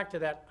to come back to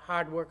that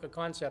hard worker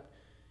concept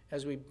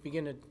as we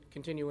begin to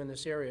continue in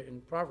this area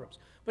in Proverbs.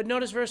 But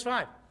notice verse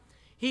 5.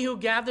 He who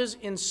gathers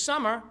in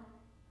summer,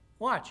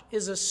 watch,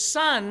 is a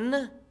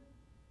son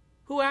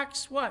who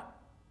acts what?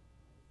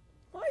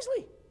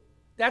 Wisely.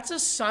 That's a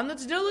son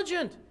that's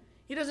diligent.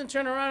 He doesn't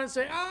turn around and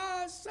say,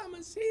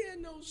 summer's here,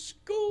 no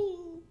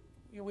school.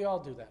 We all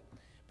do that.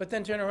 But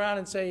then turn around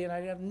and say,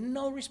 I have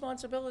no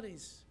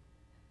responsibilities.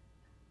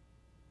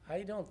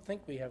 I don't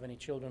think we have any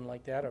children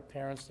like that or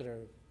parents that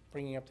are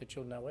bringing up their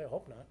children that way. I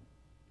hope not.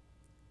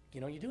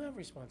 You do have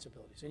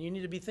responsibilities, and you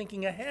need to be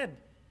thinking ahead.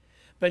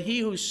 But he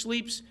who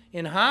sleeps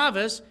in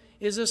harvest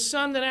is a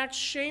son that acts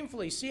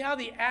shamefully. See how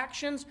the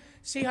actions,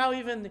 see how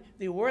even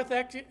the worth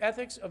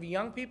ethics of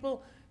young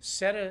people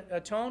set a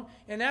tone?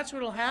 And that's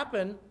what will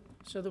happen,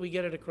 so that we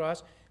get it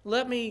across.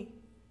 Let me,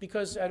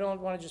 because I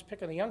don't want to just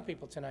pick on the young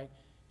people tonight,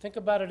 think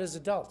about it as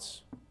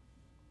adults.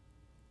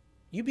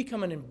 You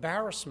become an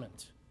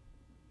embarrassment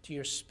to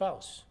your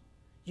spouse.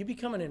 You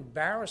become an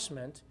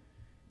embarrassment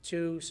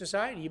to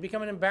society. You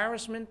become an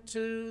embarrassment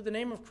to the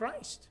name of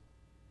Christ.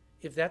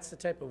 If that's the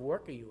type of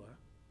worker you are,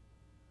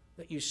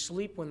 that you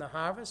sleep when the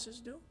harvest is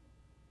due,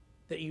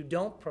 that you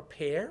don't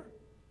prepare,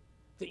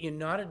 that you're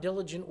not a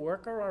diligent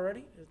worker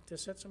already, to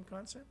set some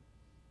concept.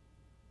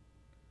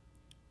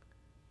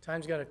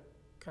 Time's got to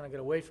kind of get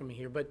away from me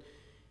here, but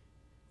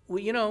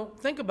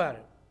think about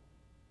it.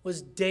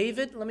 Was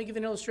David, let me give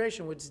you an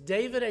illustration, was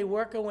David a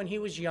worker when he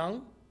was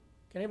young?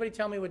 Can anybody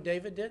tell me what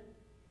David did?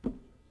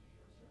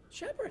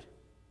 Shepherd.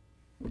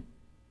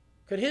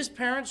 Could his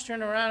parents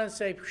turn around and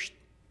say,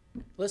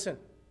 listen,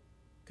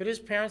 could his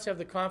parents have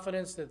the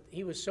confidence that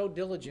he was so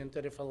diligent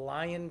that if a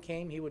lion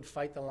came, he would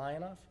fight the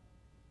lion off?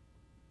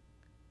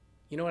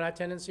 You know what our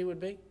tendency would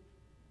be?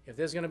 If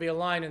there's going to be a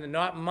line in the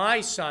not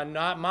my son,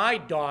 not my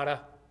daughter,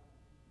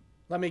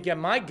 let me get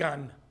my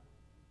gun.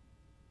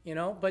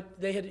 But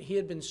he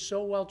had been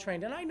so well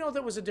trained. And I know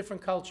that was a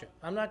different culture.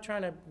 I'm not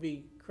trying to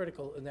be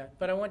critical in that.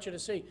 But I want you to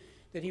see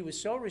that he was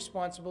so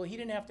responsible. He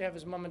didn't have to have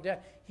his mom and dad.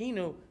 He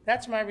knew,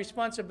 that's my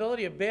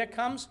responsibility. A bear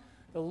comes,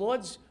 the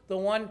Lord's the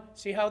one.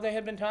 See how they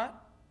had been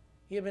taught?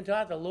 He had been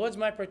taught, the Lord's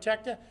my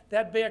protector.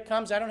 That bear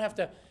comes, I don't have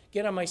to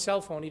get on my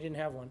cell phone. He didn't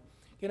have one.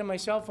 Get on my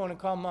cell phone and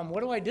call Mom.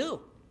 What do I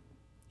do?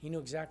 He knew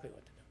exactly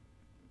what to do.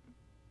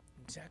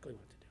 Exactly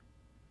what to do.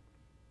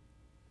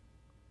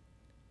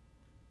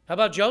 How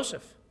about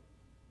Joseph?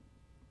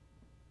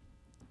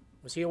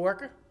 Was he a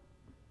worker?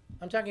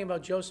 I'm talking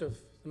about Joseph,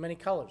 the many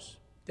colors.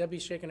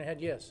 Debbie's shaking her head,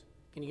 yes.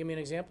 Can you give me an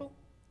example?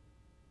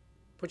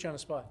 Put you on the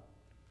spot.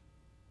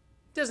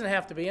 It doesn't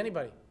have to be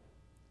anybody.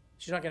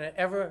 She's not going to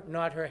ever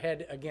nod her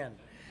head again.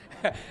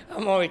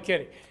 I'm only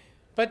kidding.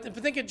 But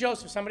think of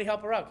Joseph. Somebody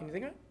help her out. Can you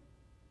think of it?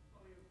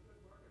 Well, he was a good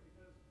worker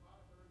because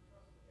Potiphar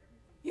entrusted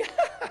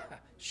everything. Yeah,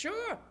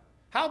 sure.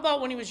 How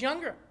about when he was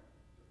younger?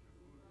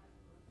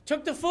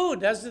 Took the food.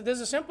 There's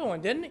a simple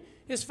one, didn't he?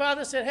 His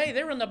father said, hey,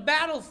 they're in the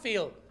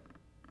battlefield.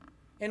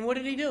 And what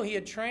did he do? He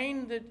had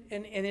trained,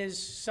 and his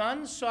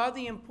son saw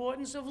the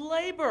importance of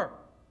labor.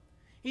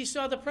 He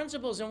saw the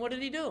principles, and what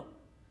did he do?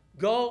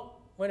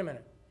 Wait a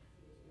minute.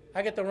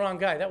 I got the wrong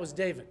guy. That was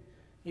David.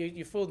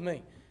 You fooled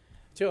me,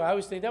 too. I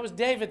always think that was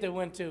David that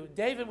went to.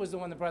 David was the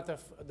one that brought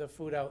the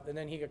food out, and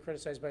then he got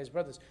criticized by his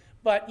brothers.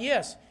 But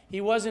yes, he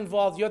was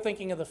involved. You're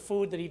thinking of the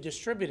food that he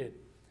distributed.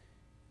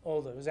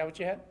 Older. Was that what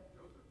you had?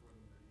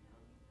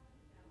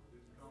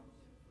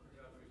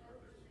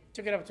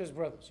 Took it up to his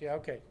brothers. Yeah,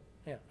 okay.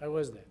 Yeah, I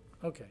was there.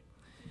 Okay.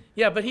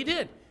 Yeah, but he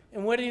did.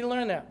 And where did he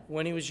learn that?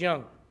 When he was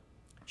young.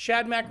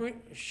 Shadrach,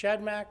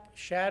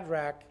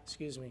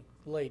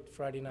 late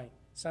Friday night,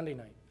 Sunday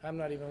night. I'm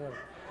not even with him.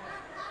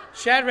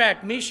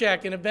 Shadrach,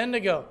 Meshach, and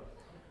Abednego.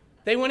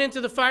 They went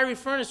into the fiery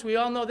furnace. We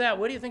all know that.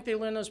 Where do you think they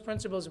learned those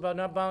principles about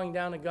not bowing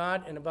down to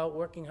God and about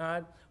working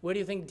hard? Where do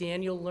you think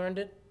Daniel learned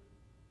it?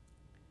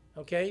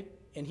 Okay?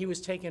 And he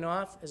was taken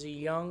off as a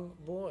young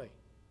boy.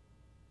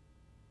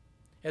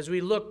 As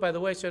we look, by the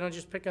way, so I don't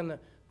just pick on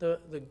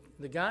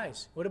the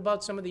guys. What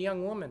about some of the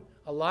young women?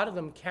 A lot of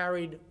them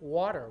carried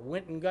water,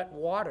 went and got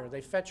water.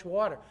 They fetched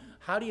water.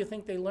 How do you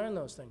think they learned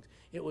those things?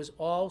 It was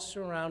all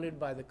surrounded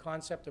by the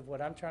concept of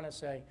what I'm trying to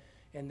say,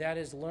 and that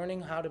is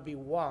learning how to be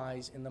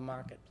wise in the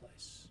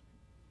marketplace.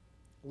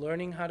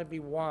 Learning how to be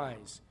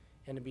wise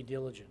and to be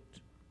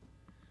diligent.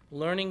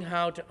 Learning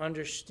how to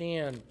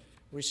understand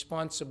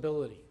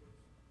responsibility,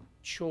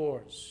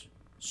 chores,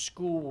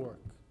 schoolwork,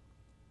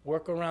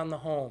 work around the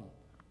home,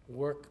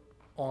 work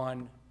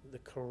on the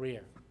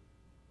career,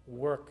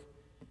 work,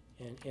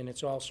 and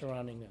it's all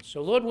surrounding this.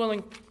 So Lord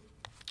willing,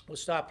 we'll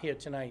stop here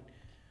tonight.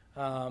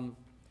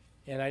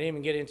 And I didn't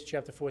even get into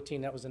chapter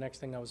 14. That was the next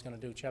thing I was going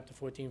to do, chapter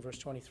 14, verse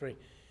 23.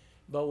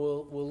 But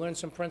we'll learn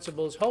some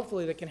principles,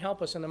 hopefully, that can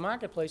help us in the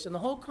marketplace. And the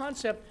whole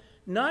concept,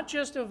 not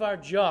just of our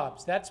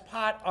jobs, that's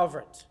part of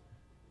it,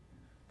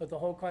 but the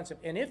whole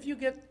concept. And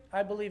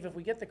I believe if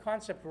we get the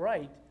concept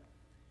right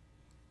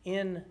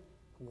in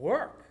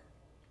work,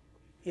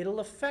 it'll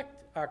affect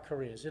our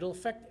careers. It'll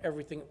affect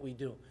everything that we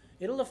do.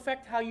 It'll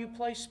affect how you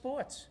play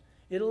sports.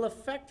 It'll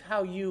affect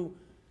how you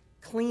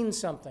clean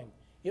something.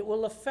 It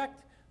will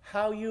affect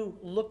how you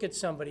look at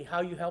somebody,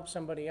 how you help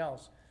somebody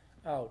else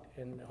out.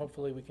 And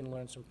hopefully we can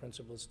learn some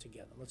principles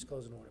together. Let's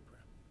close in order of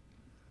prayer.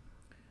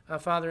 Our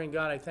Father in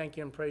God, I thank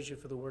you and praise you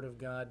for the word of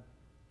God.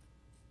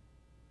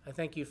 I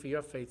thank you for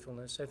your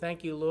faithfulness. I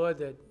thank you, Lord,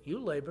 that you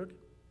labored.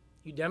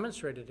 You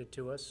demonstrated it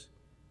to us,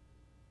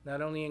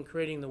 not only in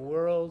creating the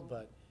world,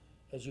 but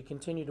as you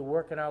continue to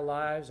work in our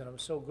lives, and I'm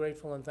so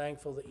grateful and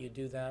thankful that you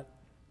do that.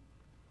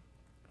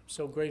 I'm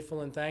so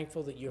grateful and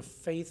thankful that you're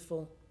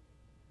faithful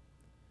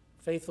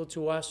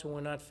to us when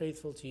we're not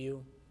faithful to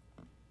you.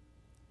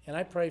 And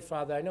I pray,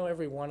 Father, I know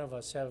every one of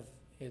us have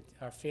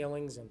our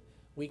failings and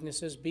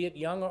weaknesses, be it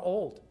young or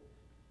old,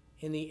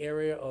 in the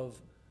area of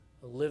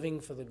living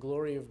for the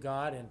glory of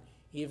God and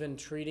even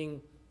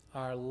treating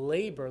our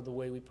labor the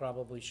way we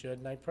probably should.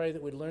 And I pray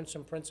that we'd learn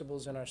some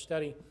principles in our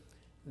study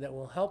that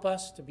will help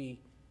us to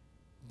be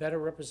better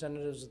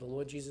representatives of the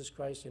Lord Jesus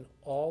Christ in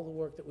all the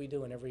work that we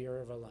do in every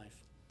area of our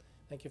life.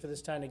 Thank you for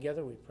this time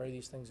together. We pray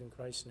these things in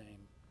Christ's name.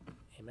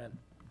 Amen.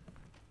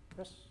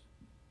 Chris?